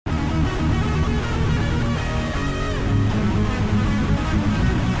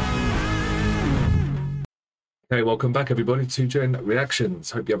Hey, welcome back everybody to Gen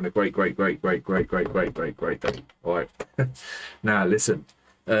Reactions. Hope you're having a great day. All right. Now listen,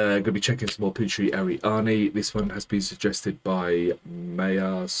 gonna be checking some more Putri Ariani. This one has been suggested by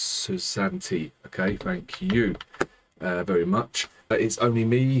Maya Susanti. Okay, thank you very much. It's only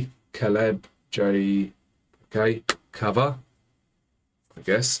me, Caleb, J. Okay, cover, I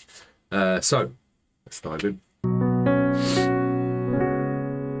guess. So let's dive in.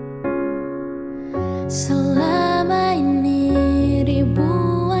 Selama ini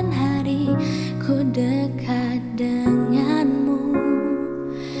ribuan hari ku dekat denganmu,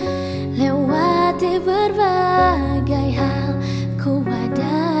 lewati berbagai hal ku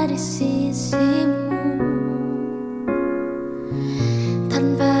ada di sisimu.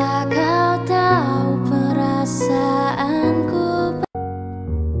 Tanpa kau tahu perasaanku.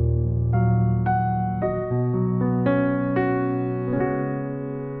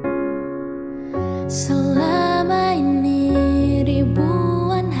 Selama ini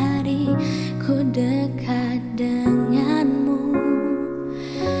ribuan hari ku dekat denganmu,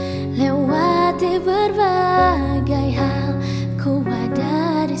 lewati berbagai hal ku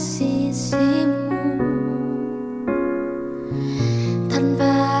ada di sisimu.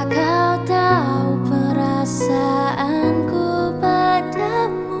 Tanpa kau tahu perasaanku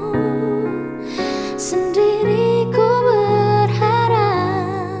padamu, sendiri ku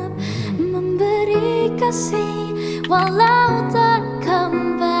berharap memberi kasih walau tak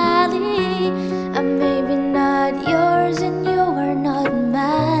kembali. I may be not yours and you are not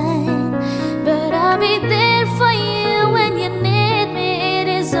mine, but I'll be there for you when you need me. It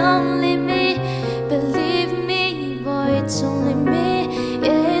is only me, believe me, boy, it's only me.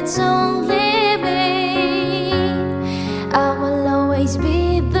 Yeah, it's only me. I will always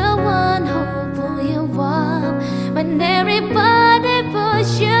be the one who will pull you up when everybody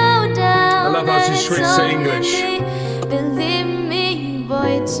push you down. I love how she treats the English. Believe me,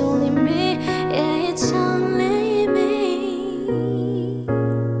 boy, it's only me. Yeah, it's only me.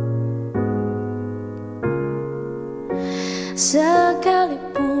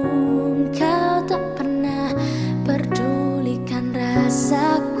 Sekalipun kau tak pernah pedulikan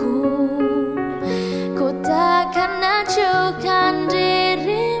rasaku, ku takkan acuhkan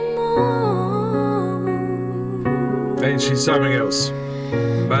dirimu. Ain't she something else?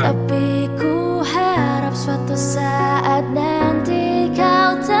 Man. Tapi ku harap suatu saat nanti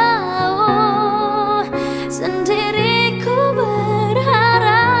kau tahu, sendiri ku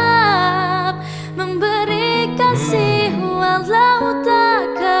berharap memberi kasih walau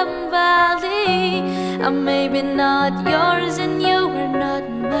tak kembali. I may be not yours and you are not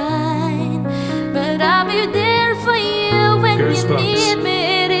mine, but I'll be there for you when you need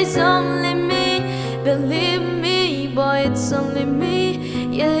me. It is only me, believe me, boy, it's only me.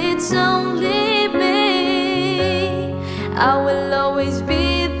 Yeah, it's only me. I will always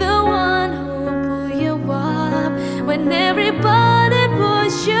be the one who will pull you up when everybody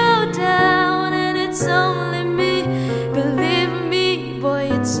push you down. And it's only me, believe me, boy,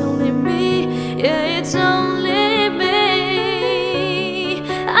 it's only me. Yeah, it's only me.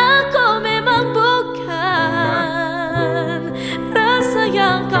 Aku memang bukan rasa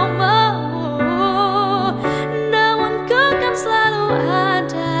yang kau mau, namun kau kan selalu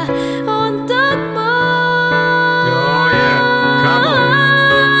ada untukmu. Oh yeah, come on.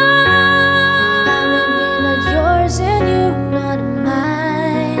 I may be not yours and you not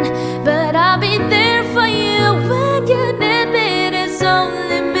mine, but I'll be there for you when you need me. It's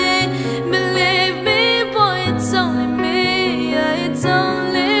only me, believe me, boy, it's only me. Yeah, it's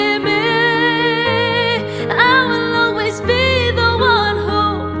only me. I will always be the one who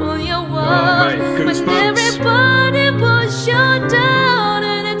pull you up mate, when goosebumps. everybody push you down.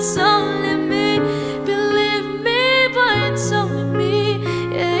 And it's only me, believe me, but it's only me.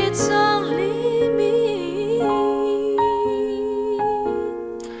 Yeah, it's only me.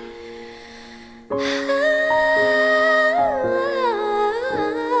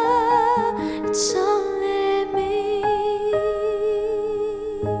 It's only me.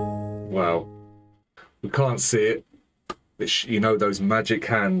 Wow. We can't see it, but you know those magic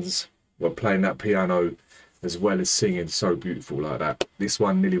hands were playing that piano as well as singing so beautiful like that. This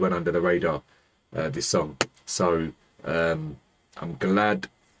one nearly went under the radar, this song. So I'm glad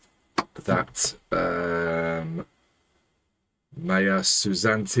that Maya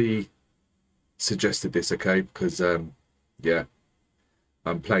Susanti suggested this, okay? Because yeah,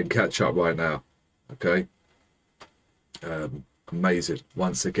 I'm playing catch up right now, okay? Amazing.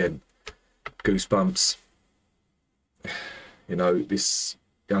 Once again, goosebumps. You know, this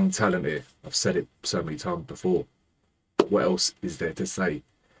young talent here, I've said it so many times before. What else is there to say?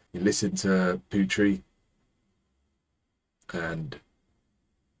 You listen to Putri, and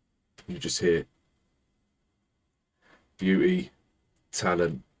you just hear beauty,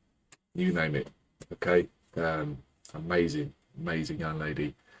 talent, you name it. Okay, amazing young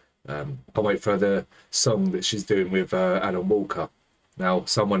lady. I'll wait for the song that she's doing with Alan Walker. Now,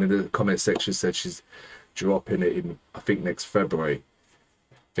 someone in the comment section said she's dropping it in, I think, next February.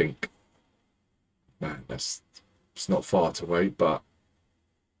 I think, man, it's not far to wait, but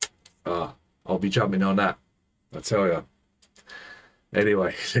I'll be jumping on that, I tell you.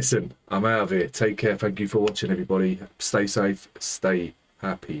 Anyway, listen, I'm out of here. Take care. Thank you for watching, everybody. Stay safe, stay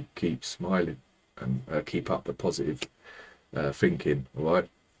happy, keep smiling, and keep up the positive thinking. All right,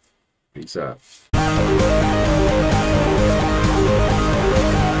 peace out.